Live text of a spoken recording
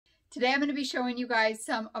Today I'm going to be showing you guys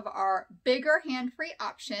some of our bigger hand-free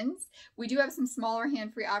options. We do have some smaller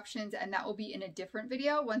hand-free options, and that will be in a different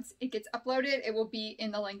video. Once it gets uploaded, it will be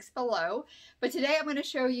in the links below. But today I'm going to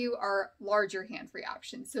show you our larger hand-free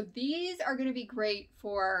options. So these are going to be great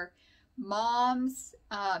for moms.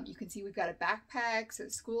 You can see we've got a backpack, so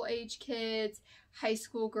school-age kids, high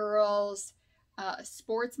school girls,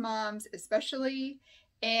 sports moms especially,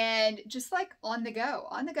 and just like on the go,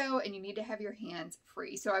 and you need to have your hands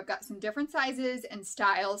free. So I've got some different sizes and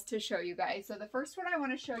styles to show you guys. So the first one I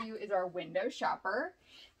want to show you is our window shopper.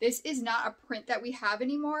 This is not a print that we have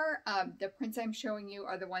anymore. The prints I'm showing you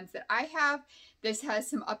are the ones that I have. This has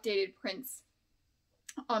some updated prints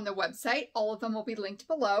on the website. All of them will be linked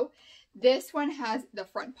below. This one has the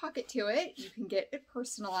front pocket to it. You can get it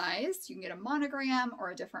personalized. You can get a monogram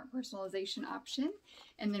or a different personalization option.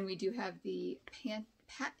 And then we do have the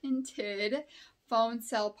patented phone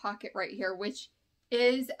cell pocket right here, which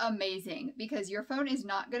is amazing because your phone is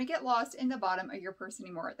not going to get lost in the bottom of your purse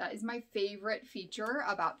anymore. That is my favorite feature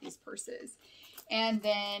about these purses. And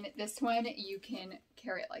then this one, you can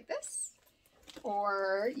carry it like this,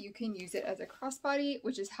 or you can use it as a crossbody,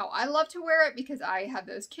 which is how I love to wear it because I have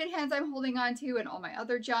those kid hands I'm holding on to and all my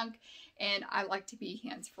other junk, and I like to be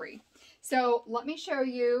hands-free. So let me show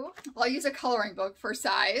you. I'll use a coloring book for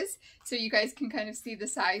size so you guys can kind of see the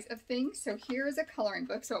size of things. So here is a coloring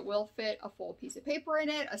book, so it will fit a full piece of paper in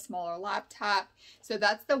it, a smaller laptop. So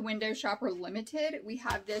that's the Window Shopper Limited. We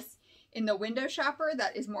have this in the Window Shopper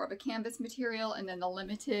that is more of a canvas material, and then the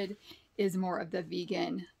Limited is more of the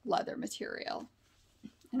vegan leather material.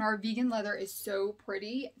 And our vegan leather is so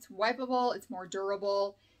pretty. It's wipeable, it's more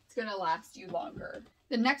durable, it's gonna last you longer.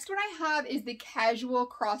 The next one I have is the casual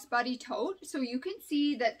crossbody tote. So you can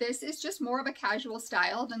see that this is just more of a casual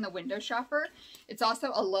style than the window shopper. It's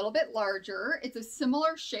also a little bit larger. It's a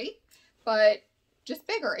similar shape, but just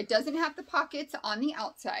bigger. It doesn't have the pockets on the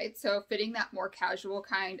outside, so fitting that more casual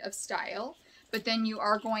kind of style. But then you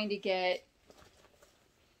are going to get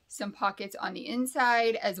some pockets on the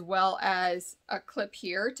inside, as well as a clip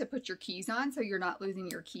here to put your keys on so you're not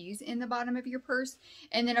losing your keys in the bottom of your purse.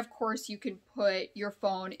 And then of course you can put your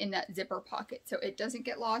phone in that zipper pocket so it doesn't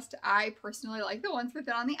get lost. I personally like the ones with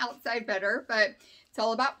it on the outside better, but it's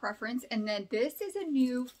all about preference. And then this is a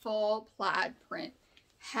new fall plaid print.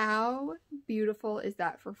 How beautiful is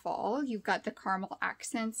that for fall? You've got the caramel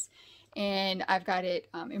accents, and I've got it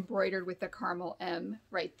embroidered with the caramel M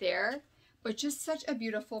right there. But just such a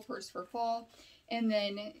beautiful purse for fall. And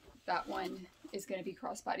then that one is going to be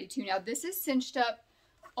crossbody too. Now this is cinched up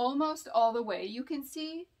almost all the way, you can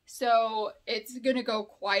see. So it's going to go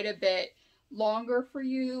quite a bit longer for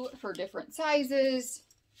you for different sizes.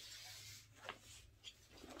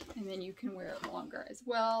 And then you can wear it longer as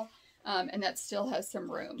well. And that still has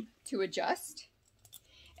some room to adjust.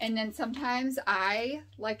 And then sometimes I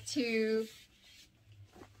like to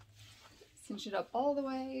cinch it up all the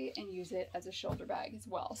way and use it as a shoulder bag as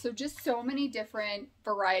well. So just so many different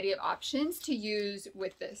variety of options to use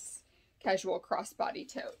with this casual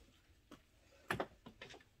crossbody tote.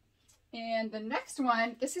 And the next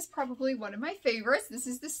one, this is probably one of my favorites. This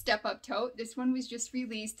is the Step Up tote. This one was just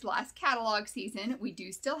released last catalog season. We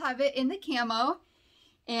do still have it in the camo.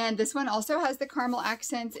 And this one also has the caramel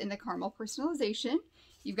accents and the caramel personalization.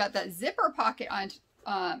 You've got that zipper pocket on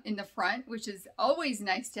in the front, which is always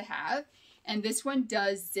nice to have. And this one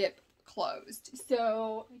does zip closed.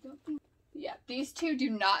 So I don't think, yeah, these two do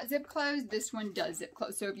not zip closed. This one does zip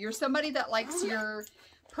closed. So if you're somebody that likes your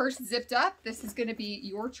purse zipped up, this is going to be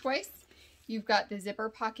your choice. You've got the zipper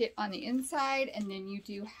pocket on the inside, and then you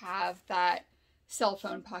do have that cell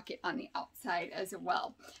phone pocket on the outside as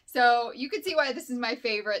well. So you can see why this is my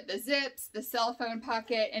favorite. The zips, the cell phone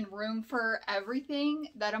pocket, and room for everything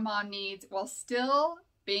that a mom needs while still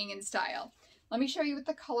being in style. Let me show you with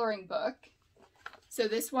the coloring book. So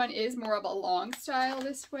this one is more of a long style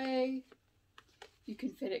this way. You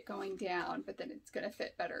can fit it going down, but then it's going to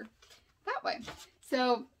fit better that way.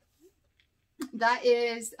 So that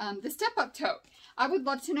is the Step Up tote. I would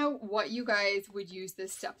love to know what you guys would use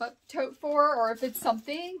this Step Up tote for, or if it's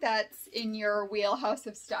something that's in your wheelhouse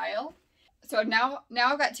of style. So now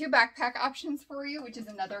I've got two backpack options for you, which is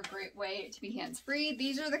another great way to be hands-free.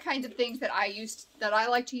 These are the kinds of things that I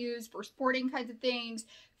like to use for sporting kinds of things,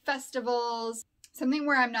 festivals, something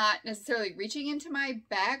where I'm not necessarily reaching into my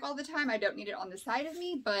bag all the time. I don't need it on the side of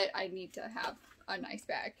me, but I need to have a nice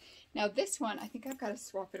bag. Now this one, I think I've got to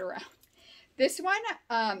swap it around. This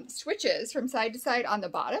one switches from side to side on the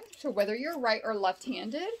bottom. So whether you're right or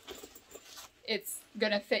left-handed, it's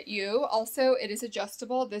gonna fit you. Also, it is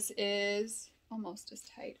adjustable. This is almost as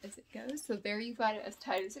tight as it goes. So there you got it as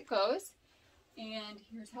tight as it goes. And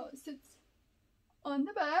here's how it sits on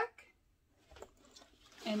the back.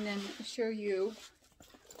 And then I'll show you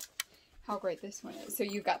how great this one is. So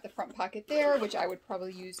you've got the front pocket there, which I would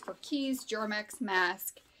probably use for keys, Germ-X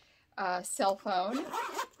mask, cell phone.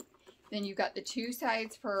 Then you've got the two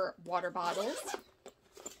sides for water bottles.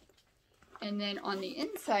 And then on the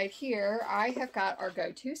inside here, I have got our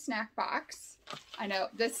go-to snack box. I know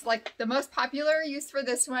this, like, the most popular use for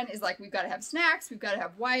this one is like, we've got to have snacks, we've got to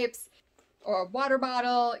have wipes, or a water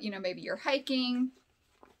bottle, you know, maybe you're hiking.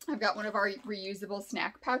 I've got one of our reusable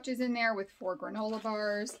snack pouches in there with 4 granola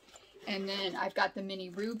bars. And then I've got the mini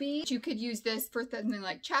Ruby. You could use this for something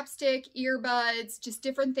like chapstick, earbuds, just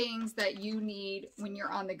different things that you need when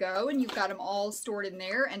you're on the go. And you've got them all stored in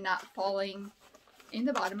there and not falling in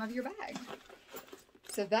the bottom of your bag.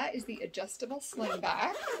 So that is the adjustable sling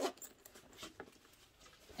bag.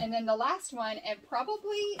 And then the last one, and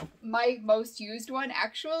probably my most used one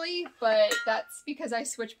actually, but that's because I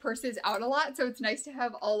switch purses out a lot, so it's nice to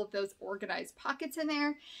have all of those organized pockets in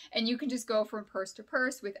there, and you can just go from purse to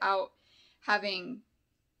purse without having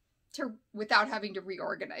to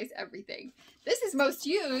reorganize everything. This is most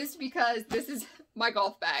used because this is my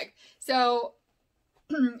golf bag. So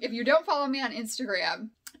if you don't follow me on Instagram,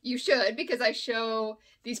 you should, because I show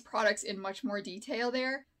these products in much more detail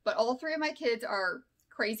there. But all 3 of my kids are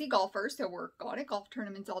crazy golfers, so we're going at golf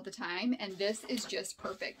tournaments all the time, and this is just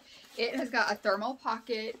perfect. It has got a thermal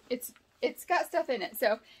pocket. It's got stuff in it.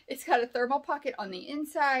 So it's got a thermal pocket on the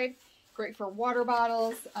inside, great for water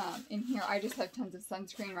bottles. In here, I just have tons of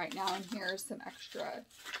sunscreen right now, and here's some extra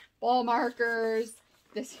ball markers.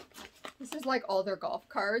 This is like all their golf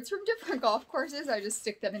cards from different golf courses. I just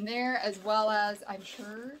stick them in there, as well as, I'm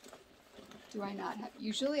sure, do I not have,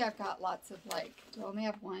 usually I've got lots of, like, do I only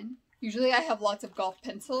have one? Usually I have lots of golf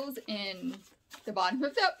pencils in the bottom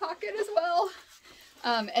of that pocket as well.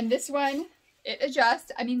 And this one, it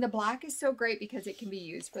adjusts. I mean, the black is so great because it can be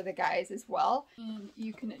used for the guys as well. And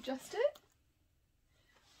you can adjust it.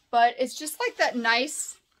 But it's just like that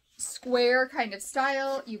nice square kind of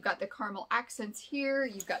style. You've got the caramel accents here.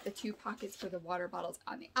 You've got the 2 pockets for the water bottles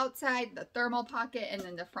on the outside, the thermal pocket, and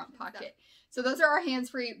then the front pocket. So those are our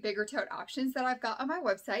hands-free bigger tote options that I've got on my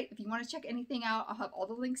website. If you want to check anything out, I'll have all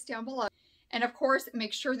the links down below. And of course,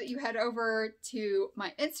 make sure that you head over to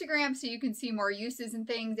my Instagram so you can see more uses and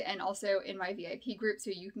things, and also in my VIP group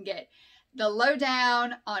so you can get the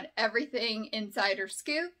lowdown on everything Insider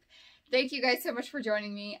Scoop. Thank you guys so much for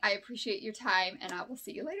joining me. I appreciate your time, and I will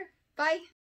see you later. Bye.